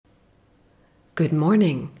Good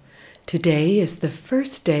morning. Today is the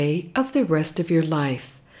first day of the rest of your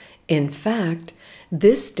life. In fact,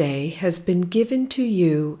 this day has been given to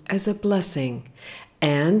you as a blessing,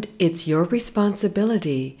 and it's your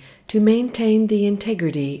responsibility to maintain the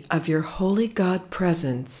integrity of your holy God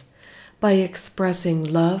presence by expressing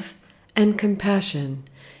love and compassion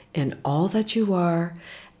in all that you are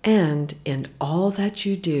and in all that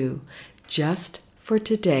you do, just for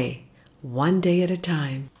today, one day at a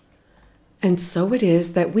time. And so it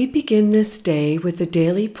is that we begin this day with the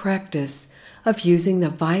daily practice of using the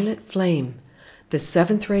violet flame, the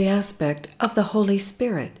seventh ray aspect of the Holy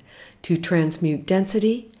Spirit, to transmute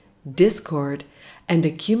density, discord, and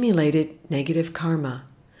accumulated negative karma.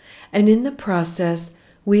 And in the process,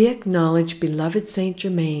 we acknowledge beloved Saint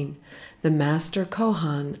Germain, the Master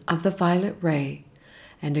Kohan of the Violet Ray,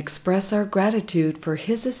 and express our gratitude for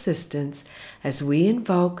his assistance as we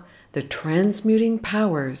invoke the transmuting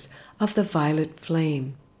powers of the violet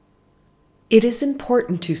flame. It is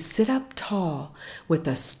important to sit up tall with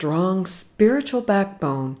a strong spiritual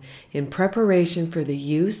backbone in preparation for the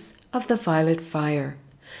use of the violet fire.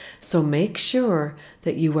 So make sure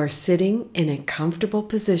that you are sitting in a comfortable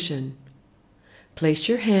position. Place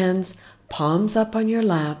your hands palms up on your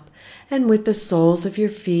lap and with the soles of your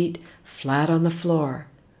feet flat on the floor.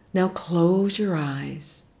 Now close your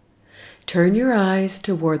eyes. Turn your eyes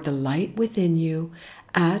toward the light within you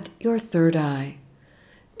at your third eye.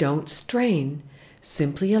 Don't strain.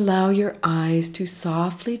 Simply allow your eyes to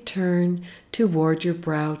softly turn toward your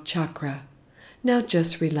brow chakra. Now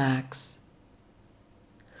just relax.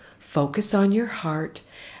 Focus on your heart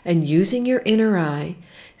and using your inner eye,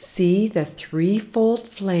 see the threefold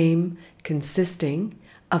flame consisting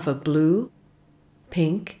of a blue,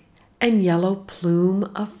 pink, and yellow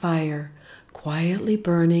plume of fire quietly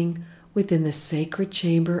burning within the sacred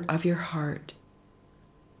chamber of your heart.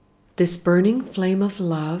 This burning flame of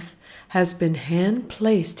love has been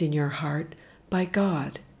hand-placed in your heart by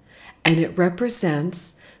God, and it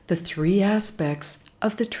represents the three aspects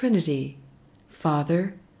of the Trinity,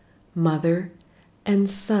 Father, Mother, and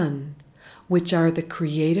Son, which are the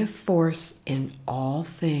creative force in all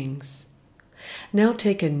things. Now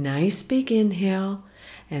take a nice big inhale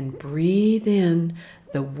and breathe in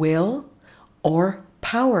the will or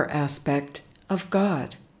power aspect of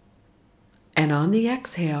God. And on the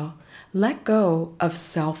exhale, let go of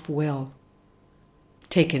self-will.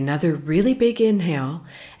 Take another really big inhale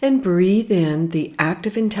and breathe in the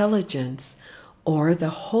active intelligence or the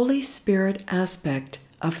Holy Spirit aspect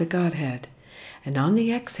of the Godhead. And on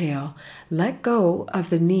the exhale, let go of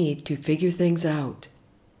the need to figure things out.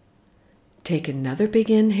 Take another big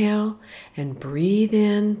inhale and breathe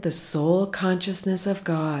in the soul consciousness of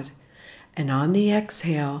God. And on the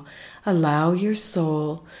exhale, allow your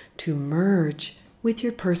soul to merge with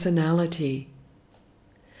your personality.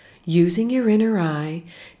 Using your inner eye,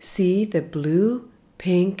 see the blue,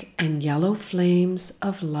 pink, and yellow flames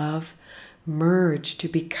of love merge to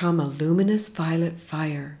become a luminous violet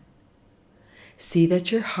fire. See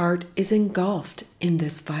that your heart is engulfed in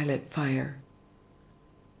this violet fire.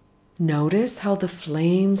 Notice how the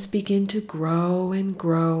flames begin to grow and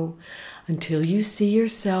grow until you see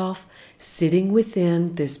yourself sitting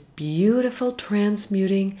within this beautiful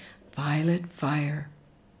transmuting violet fire.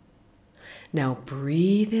 Now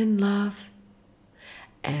breathe in love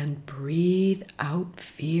and breathe out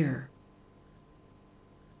fear.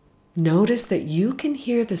 Notice that you can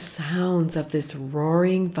hear the sounds of this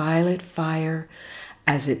roaring violet fire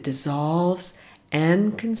as it dissolves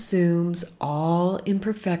and consumes all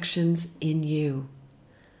imperfections in you.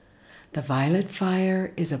 The violet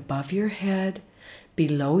fire is above your head,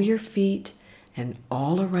 below your feet, and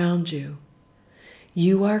all around you.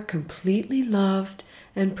 You are completely loved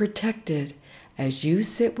and protected as you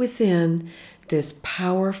sit within this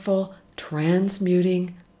powerful,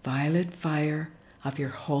 transmuting violet fire of your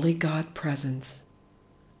holy God presence.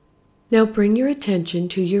 Now bring your attention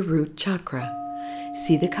to your root chakra.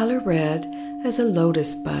 See the color red as a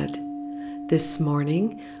lotus bud. This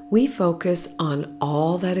morning, we focus on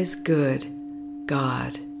all that is good,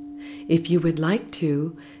 God. If you would like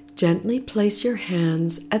to, gently place your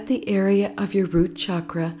hands at the area of your root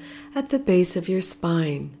chakra at the base of your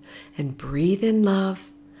spine and breathe in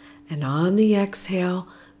love, and on the exhale,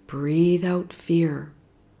 breathe out fear.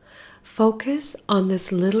 Focus on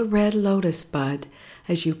this little red lotus bud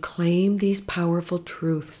as you claim these powerful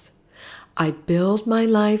truths. I build my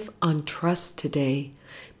life on trust today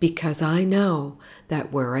because I know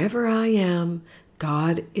that wherever I am,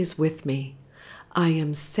 God is with me. I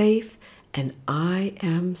am safe and I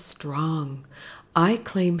am strong. I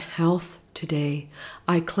claim health today.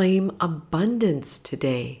 I claim abundance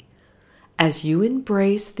today. As you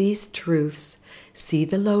embrace these truths, see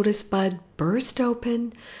the lotus bud burst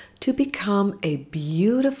open to become a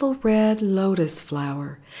beautiful red lotus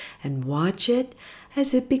flower, and watch it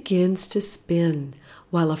as it begins to spin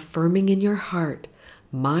while affirming in your heart,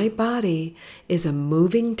 "My body is a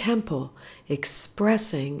moving temple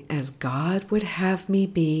expressing as God would have me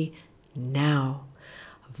be now."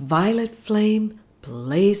 Violet flame,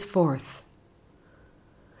 blaze forth.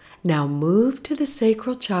 Now move to the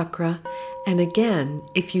sacral chakra, and again,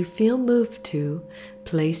 if you feel moved to,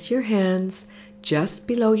 place your hands just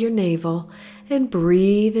below your navel and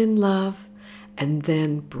breathe in love, and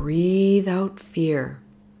then breathe out fear.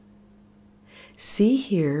 See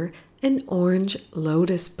here an orange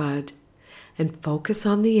lotus bud, and focus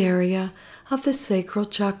on the area of the sacral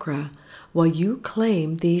chakra while you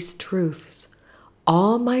claim these truths.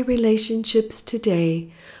 All my relationships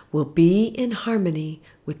today will be in harmony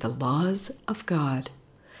with the laws of God.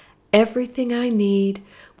 Everything I need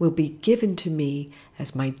will be given to me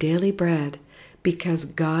as my daily bread, because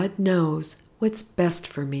God knows what's best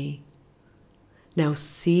for me. Now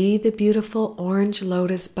see the beautiful orange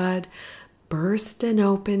lotus bud burst and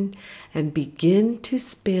open and begin to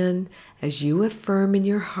spin as you affirm in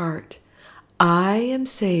your heart, "I am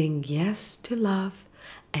saying yes to love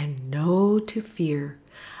and no to fear.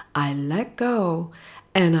 I let go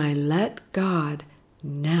and I let God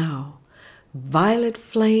now." Violet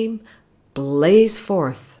flame, blaze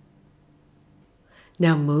forth.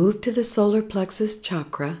 Now move to the solar plexus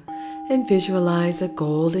chakra and visualize a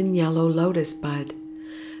golden yellow lotus bud.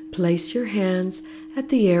 Place your hands at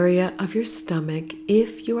the area of your stomach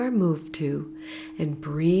if you are moved to, and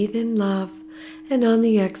breathe in love, and on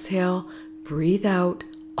the exhale, breathe out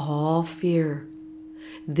all fear.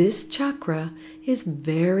 This chakra is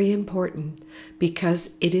very important because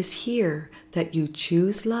it is here that you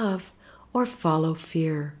choose love or follow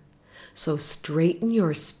fear. So straighten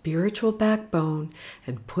your spiritual backbone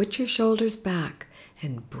and put your shoulders back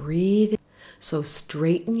and breathe. So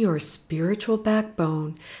straighten your spiritual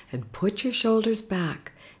backbone and put your shoulders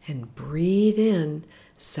back and breathe in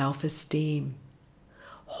self-esteem.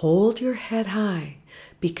 Hold your head high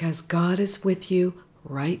because God is with you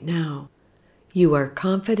right now. You are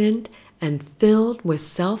confident and filled with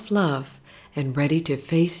self-love and ready to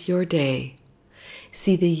face your day.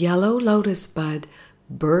 See the yellow lotus bud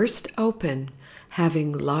burst open,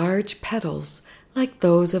 having large petals like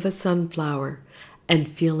those of a sunflower, and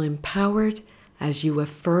feel empowered as you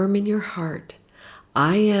affirm in your heart,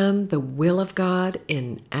 "I am the will of God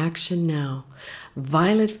in action now."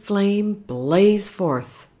 Violet flame, blaze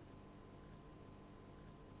forth.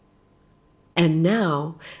 And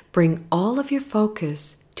now bring all of your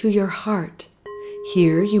focus to your heart.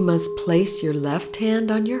 Here you must place your left hand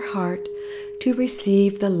on your heart to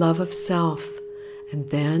receive the love of self,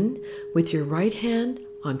 and then with your right hand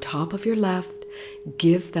on top of your left,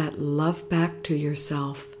 give that love back to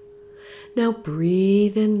yourself. Now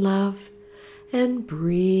breathe in love and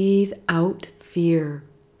breathe out fear.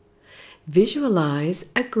 Visualize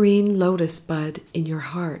a green lotus bud in your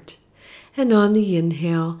heart, and on the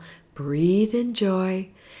inhale, breathe in joy,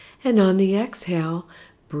 and on the exhale,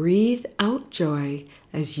 breathe out joy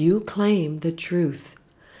as you claim the truth.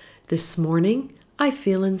 This morning, I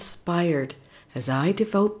feel inspired as I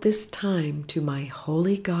devote this time to my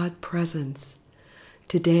holy God presence.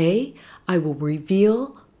 Today, I will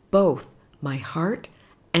reveal both my heart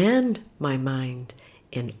and my mind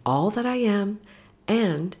in all that I am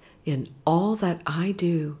and in all that I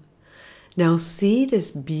do. Now see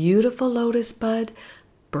this beautiful lotus bud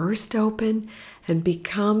burst open and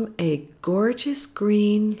become a gorgeous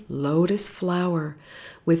green lotus flower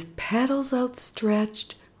with petals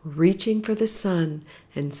outstretched, reaching for the sun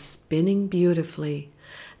and spinning beautifully.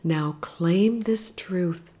 Now claim this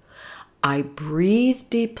truth. I breathe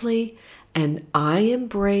deeply and I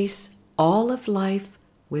embrace all of life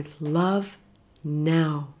with love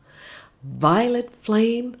now. Violet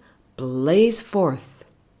flame, blaze forth.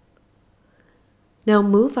 Now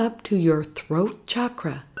move up to your throat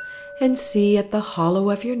chakra and see at the hollow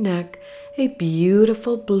of your neck a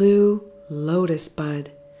beautiful blue lotus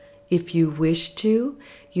bud. If you wish to,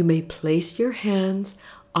 you may place your hands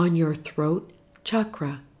on your throat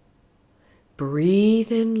chakra. Breathe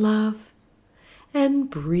in love and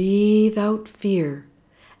breathe out fear,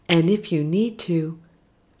 and if you need to,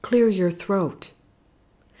 clear your throat.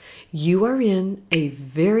 You are in a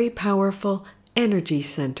very powerful energy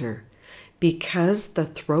center because the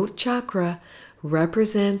throat chakra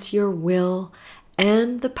represents your will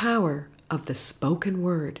and the power of the spoken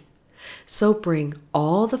word. So bring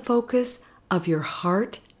all the focus of your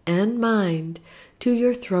heart and mind to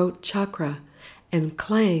your throat chakra and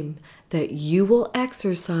claim that you will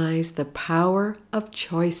exercise the power of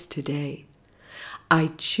choice today.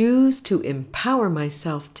 I choose to empower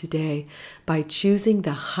myself today by choosing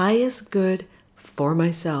the highest good for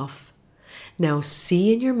myself. Now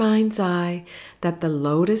see in your mind's eye that the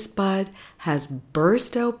lotus bud has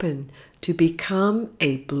burst open to become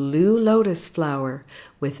a blue lotus flower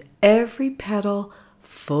with every petal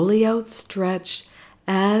fully outstretched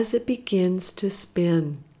as it begins to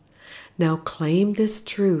spin. Now claim this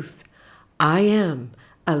truth. I am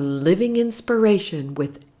a living inspiration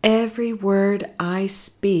with every word I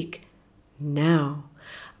speak. Now,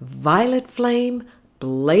 violet flame,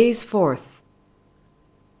 blaze forth.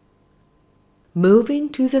 Moving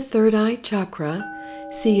to the third eye chakra,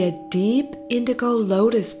 see a deep indigo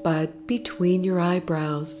lotus bud between your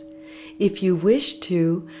eyebrows. If you wish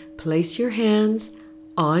to, place your hands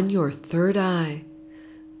on your third eye.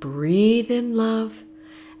 Breathe in love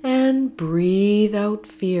and breathe out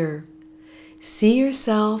fear. See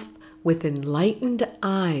yourself with enlightened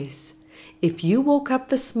eyes. If you woke up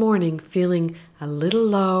this morning feeling a little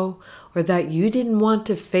low or that you didn't want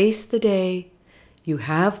to face the day, you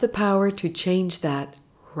have the power to change that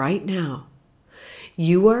right now.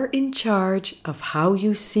 You are in charge of how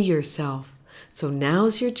you see yourself, so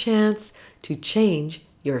now's your chance to change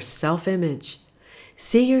your self-image.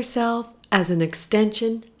 See yourself as an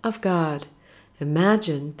extension of God.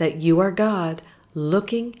 Imagine that you are God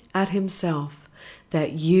looking at Himself,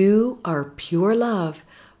 that you are pure love,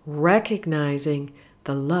 recognizing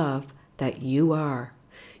the love that you are.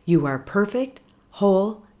 You are perfect,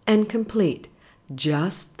 whole, and complete,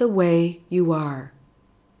 just the way you are.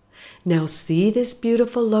 Now see this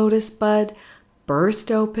beautiful lotus bud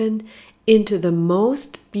burst open into the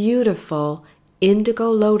most beautiful indigo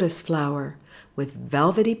lotus flower with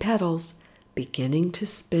velvety petals beginning to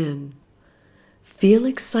spin. Feel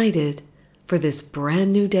excited for this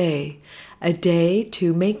brand new day, a day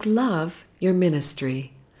to make love your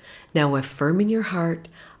ministry. Now affirm in your heart,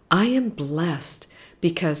 I am blessed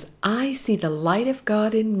because I see the light of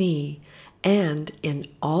God in me and in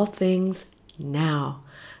all things now.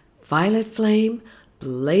 Violet flame,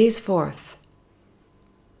 blaze forth.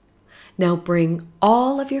 Now bring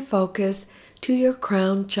all of your focus to your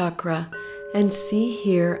crown chakra and see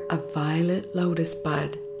here a violet lotus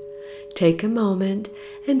bud. Take a moment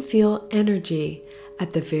and feel energy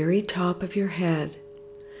at the very top of your head.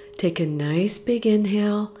 Take a nice big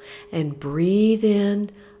inhale and breathe in,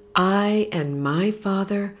 I and my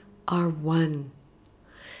Father are one.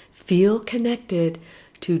 Feel connected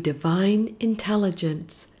to divine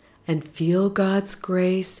intelligence and feel God's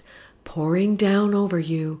grace pouring down over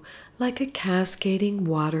you like a cascading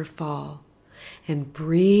waterfall. And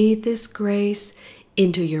breathe this grace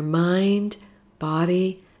into your mind,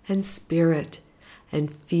 body, and spirit,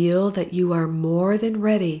 and feel that you are more than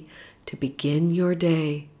ready to begin your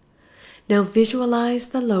day. Now visualize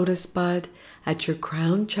the lotus bud at your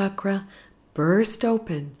crown chakra burst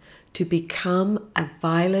open to become a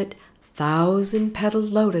violet 1,000-petaled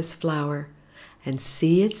lotus flower, and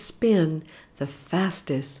see it spin the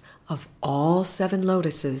fastest of all 7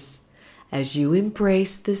 lotuses as you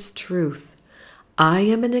embrace this truth. I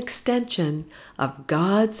am an extension of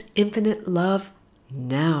God's infinite love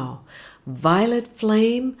now. Violet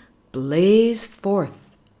flame, blaze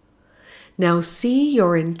forth. Now see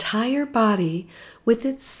your entire body with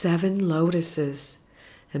its 7 lotuses.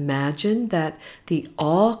 Imagine that the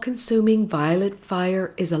all-consuming violet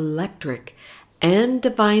fire is electric and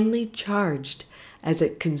divinely charged as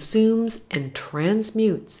it consumes and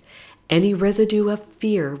transmutes any residue of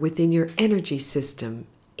fear within your energy system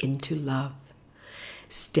into love.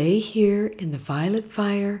 Stay here in the violet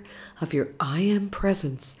fire of your I Am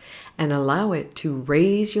presence and allow it to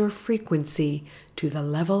raise your frequency to the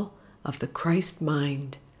level of the Christ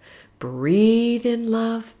mind. Breathe in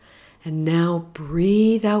love and now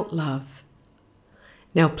breathe out love.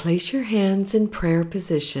 Now place your hands in prayer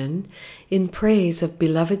position in praise of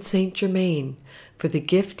beloved Saint Germain for the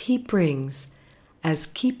gift he brings as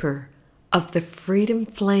keeper of the freedom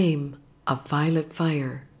flame of violet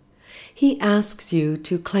fire. He asks you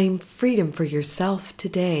to claim freedom for yourself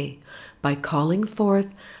today by calling forth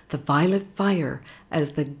the violet fire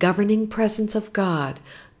as the governing presence of God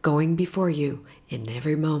going before you in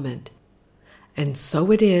every moment. And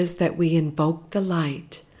so it is that we invoke the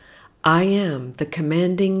light. I am the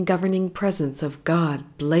commanding governing presence of God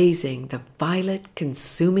blazing the violet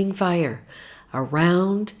consuming fire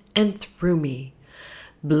around and through me.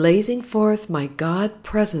 Blazing forth my God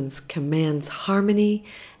presence commands harmony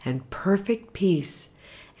and perfect peace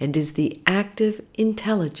and is the active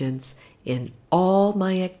intelligence in all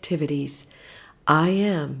my activities. I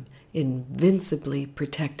am invincibly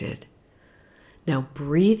protected. Now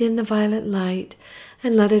breathe in the violet light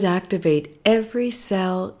and let it activate every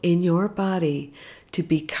cell in your body to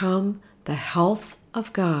become the health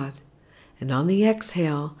of God. And on the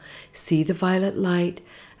exhale, see the violet light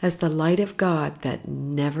as the light of God that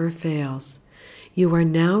never fails. You are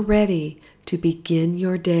now ready to begin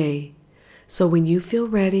your day. So when you feel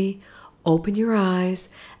ready, open your eyes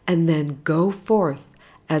and then go forth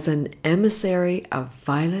as an emissary of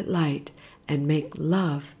violet light and make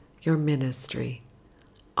love your ministry.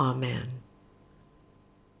 Amen.